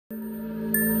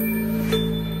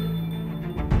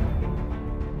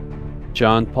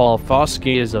John Paul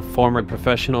Foschi is a former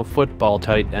professional football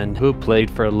tight end who played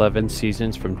for 11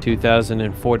 seasons from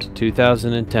 2004 to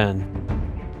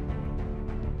 2010.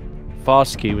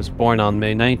 Foschi was born on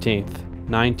May 19,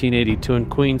 1982 in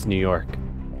Queens, New York.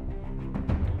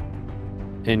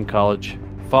 In college,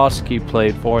 Foschi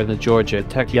played for the Georgia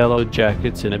Tech Yellow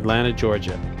Jackets in Atlanta,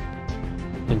 Georgia.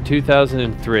 In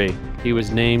 2003, he was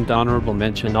named Honorable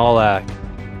Mention All-AC.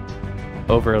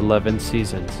 Over 11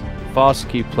 seasons,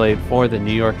 Foschi played for the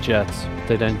New York Jets,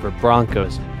 the Denver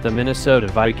Broncos, the Minnesota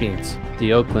Vikings,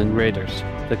 the Oakland Raiders,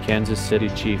 the Kansas City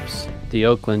Chiefs, the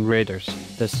Oakland Raiders,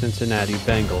 the Cincinnati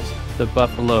Bengals, the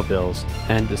Buffalo Bills,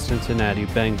 and the Cincinnati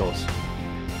Bengals.